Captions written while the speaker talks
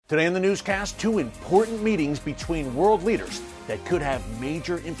Today in the newscast, two important meetings between world leaders that could have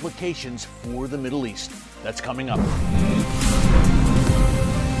major implications for the Middle East. That's coming up.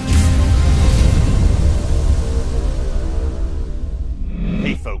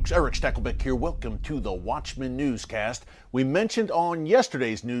 Hey folks, Eric Steckelbeck here. Welcome to the Watchman Newscast. We mentioned on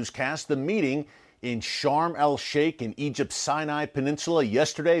yesterday's newscast the meeting in Sharm el-Sheikh in Egypt's Sinai Peninsula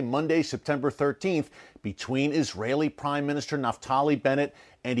yesterday, Monday, September 13th, between Israeli Prime Minister Naftali Bennett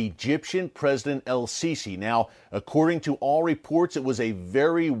and Egyptian President Al-Sisi. Now, according to all reports, it was a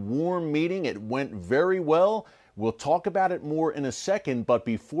very warm meeting. It went very well. We'll talk about it more in a second, but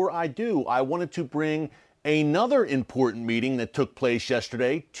before I do, I wanted to bring another important meeting that took place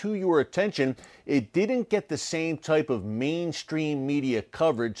yesterday to your attention. It didn't get the same type of mainstream media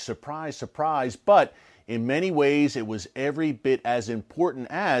coverage, surprise, surprise, but in many ways it was every bit as important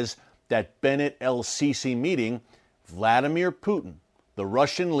as that Bennett Al-Sisi meeting. Vladimir Putin, the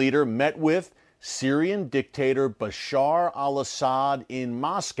Russian leader, met with Syrian dictator Bashar al-Assad in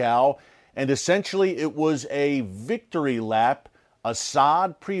Moscow, and essentially it was a victory lap.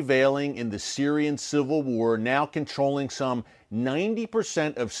 Assad prevailing in the Syrian civil war, now controlling some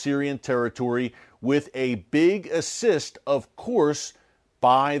 90% of Syrian territory, with a big assist, of course,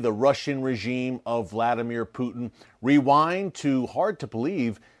 by the Russian regime of Vladimir Putin. Rewind to, hard to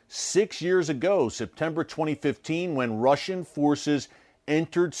believe, 6 years ago, September 2015, when Russian forces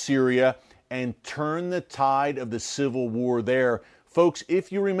entered Syria and turned the tide of the civil war there. Folks,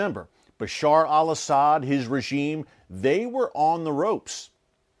 if you remember, Bashar al-Assad, his regime, they were on the ropes.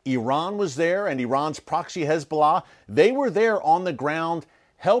 Iran was there, and Iran's proxy Hezbollah, they were there on the ground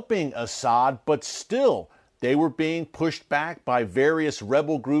helping Assad, but still they were being pushed back by various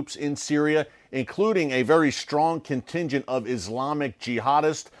rebel groups in Syria, including a very strong contingent of Islamic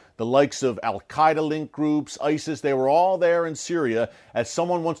jihadists, the likes of Al-Qaeda-linked groups, ISIS. They were all there in Syria. As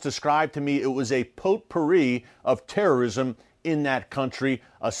someone once described to me, it was a potpourri of terrorism in that country.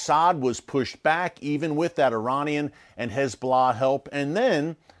 Assad was pushed back, even with that Iranian and Hezbollah help. And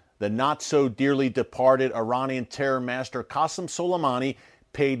then the not so dearly departed Iranian terror master Qasem Soleimani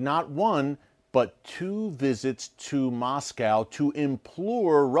paid not one, but two visits to Moscow to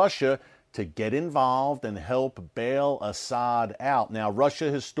implore Russia to get involved and help bail Assad out. Now,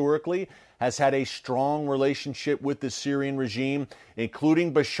 Russia historically has had a strong relationship with the Syrian regime,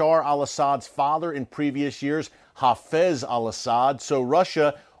 including Bashar al-Assad's father in previous years, Hafez al-Assad. So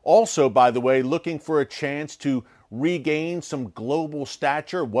Russia also, by the way, looking for a chance to regain some global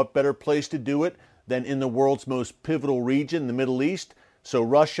stature. What better place to do it than in the world's most pivotal region, the Middle East? So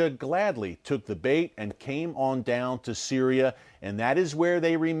Russia gladly took the bait and came on down to Syria, and that is where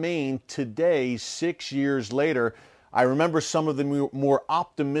they remain today, 6 years later. I remember some of the more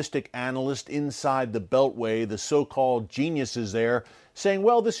optimistic analysts inside the Beltway, the so-called geniuses there, saying,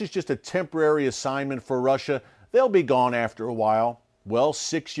 well, this is just a temporary assignment for Russia. They'll be gone after a while. Well,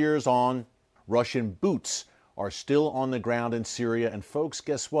 6 years on, Russian boots are still on the ground in Syria. And folks,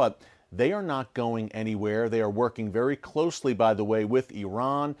 guess what? They are not going anywhere. They are working very closely, by the way, with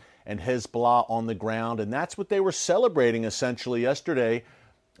Iran and Hezbollah on the ground. And that's what they were celebrating essentially yesterday.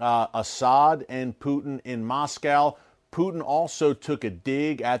 Assad and Putin in Moscow. Putin also took a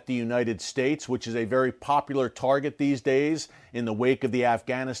dig at the United States, which is a very popular target these days in the wake of the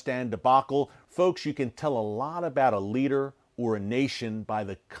Afghanistan debacle. Folks, you can tell a lot about a leader or a nation by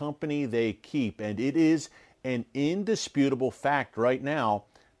the company they keep. And it is an indisputable fact right now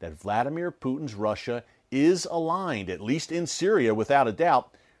that Vladimir Putin's Russia is aligned, at least in Syria without a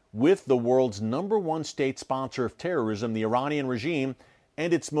doubt, with the world's #1 state sponsor of terrorism, the Iranian regime,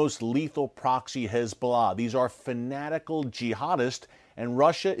 and its most lethal proxy, Hezbollah. These are fanatical jihadists, and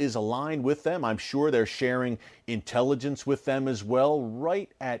Russia is aligned with them. I'm sure they're sharing intelligence with them as well, right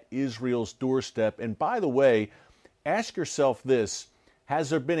at Israel's doorstep. And by the way, ask yourself this: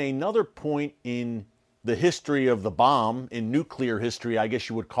 has there been another point in the history of the bomb, in nuclear history, I guess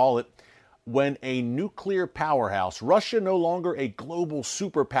you would call it, when a nuclear powerhouse, Russia no longer a global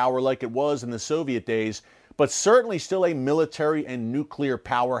superpower like it was in the Soviet days, but certainly still a military and nuclear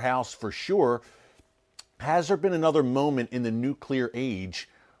powerhouse for sure, has there been another moment in the nuclear age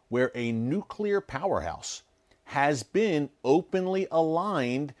where a nuclear powerhouse has been openly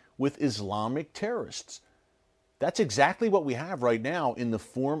aligned with Islamic terrorists? That's exactly what we have right now in the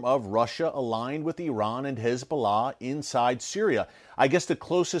form of Russia aligned with Iran and Hezbollah inside Syria. I guess the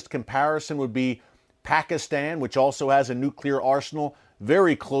closest comparison would be Pakistan, which also has a nuclear arsenal,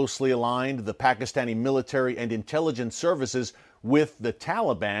 very closely aligned, the Pakistani military and intelligence services, with the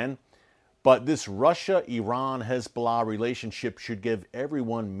Taliban. But this Russia-Iran-Hezbollah relationship should give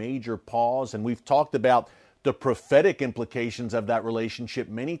everyone major pause. And we've talked about the prophetic implications of that relationship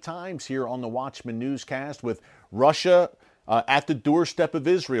many times here on the Watchman Newscast, with Russia at the doorstep of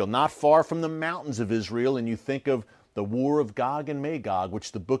Israel, not far from the mountains of Israel. And you think of the war of Gog and Magog,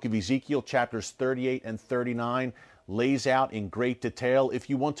 which the book of Ezekiel, chapters 38 and 39, lays out in great detail. If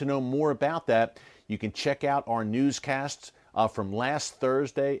you want to know more about that, you can check out our newscasts from last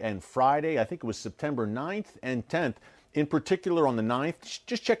Thursday and Friday. I think it was September 9th and 10th. In particular, on the 9th,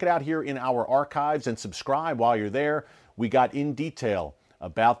 just check it out here in our archives and subscribe while you're there. We got in detail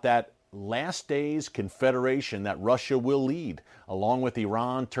about that last days confederation that Russia will lead, along with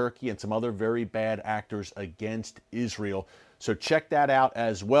Iran, Turkey, and some other very bad actors against Israel. So check that out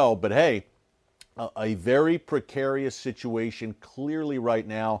as well. But hey, a very precarious situation clearly right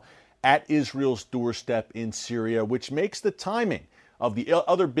now at Israel's doorstep in Syria, which makes the timing of the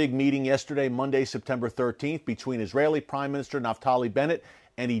other big meeting yesterday, Monday, September 13th, between Israeli Prime Minister Naftali Bennett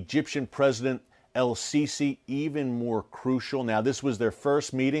and Egyptian President Al-Sisi even more crucial. Now, this was their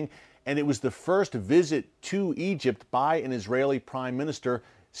first meeting, and it was the first visit to Egypt by an Israeli Prime Minister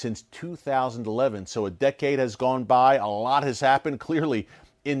since 2011. So a decade has gone by. A lot has happened clearly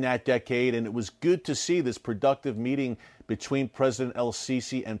in that decade, and it was good to see this productive meeting between President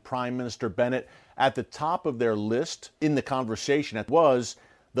Al-Sisi and Prime Minister Bennett. At the top of their list in the conversation was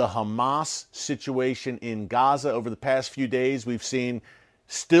the Hamas situation in Gaza. Over the past few days, we've seen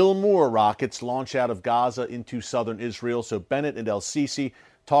still more rockets launch out of Gaza into southern Israel. So Bennett and Al-Sisi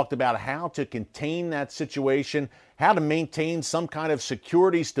talked about how to contain that situation, how to maintain some kind of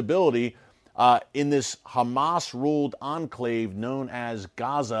security stability in this Hamas-ruled enclave known as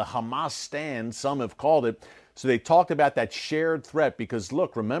Gaza. Hamas-stan, some have called it. So they talked about that shared threat because,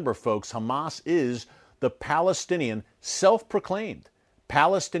 look, remember, folks, Hamas is the Palestinian, self-proclaimed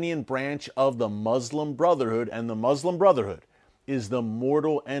Palestinian branch of the Muslim Brotherhood, and the Muslim Brotherhood is the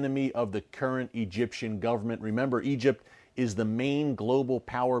mortal enemy of the current Egyptian government. Remember, Egypt is the main global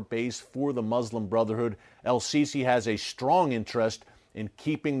power base for the Muslim Brotherhood. Al-Sisi has a strong interest in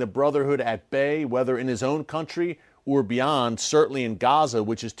keeping the Brotherhood at bay, whether in his own country or beyond, certainly in Gaza,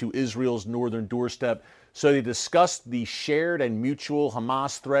 which is to Israel's northern doorstep. So they discussed the shared and mutual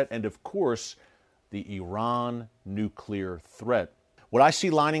Hamas threat and, of course, the Iran nuclear threat. What I see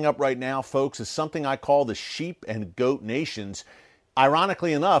lining up right now, folks, is something I call the sheep and goat nations.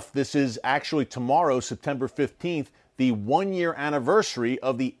 Ironically enough, this is actually tomorrow, September 15th, the one-year anniversary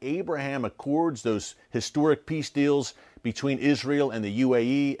of the Abraham Accords, those historic peace deals between Israel and the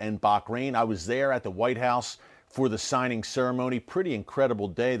UAE and Bahrain. I was there at the White House for the signing ceremony. Pretty incredible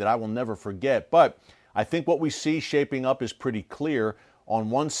day that I will never forget. But I think what we see shaping up is pretty clear. On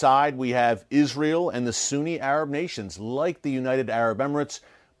one side, we have Israel and the Sunni Arab nations like the United Arab Emirates,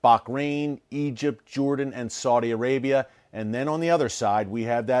 Bahrain, Egypt, Jordan, and Saudi Arabia. And then on the other side, we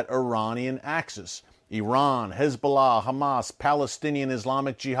have that Iranian axis. Iran, Hezbollah, Hamas, Palestinian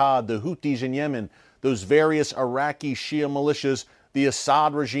Islamic Jihad, the Houthis in Yemen, those various Iraqi Shia militias, the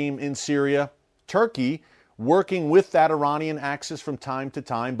Assad regime in Syria, Turkey working with that Iranian axis from time to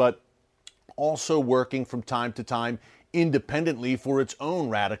time, but also working from time to time independently for its own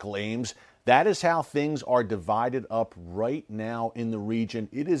radical aims. That is how things are divided up right now in the region.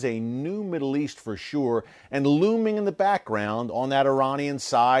 It is a new Middle East for sure, and looming in the background on that Iranian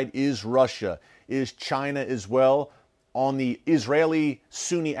side is Russia, is China as well. On the Israeli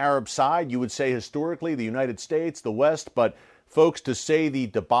Sunni Arab side, you would say historically the United States, the West, but folks, to say the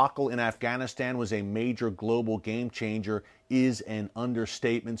debacle in Afghanistan was a major global game changer is an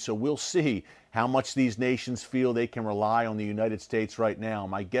understatement. So we'll see how much these nations feel they can rely on the United States right now.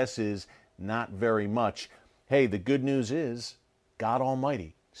 My guess is not very much. Hey, the good news is God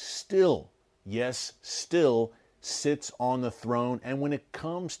Almighty still, yes, still sits on the throne. And when it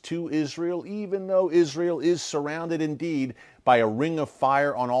comes to Israel, even though Israel is surrounded indeed by a ring of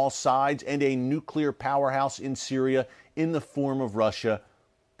fire on all sides and a nuclear powerhouse in Syria in the form of Russia,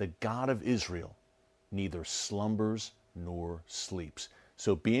 the God of Israel neither slumbers nor sleeps.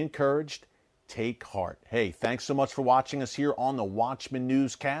 So be encouraged. Take heart. Hey, thanks so much for watching us here on the Watchman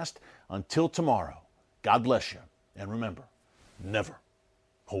Newscast. Until tomorrow, God bless you. And remember, never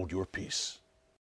hold your peace.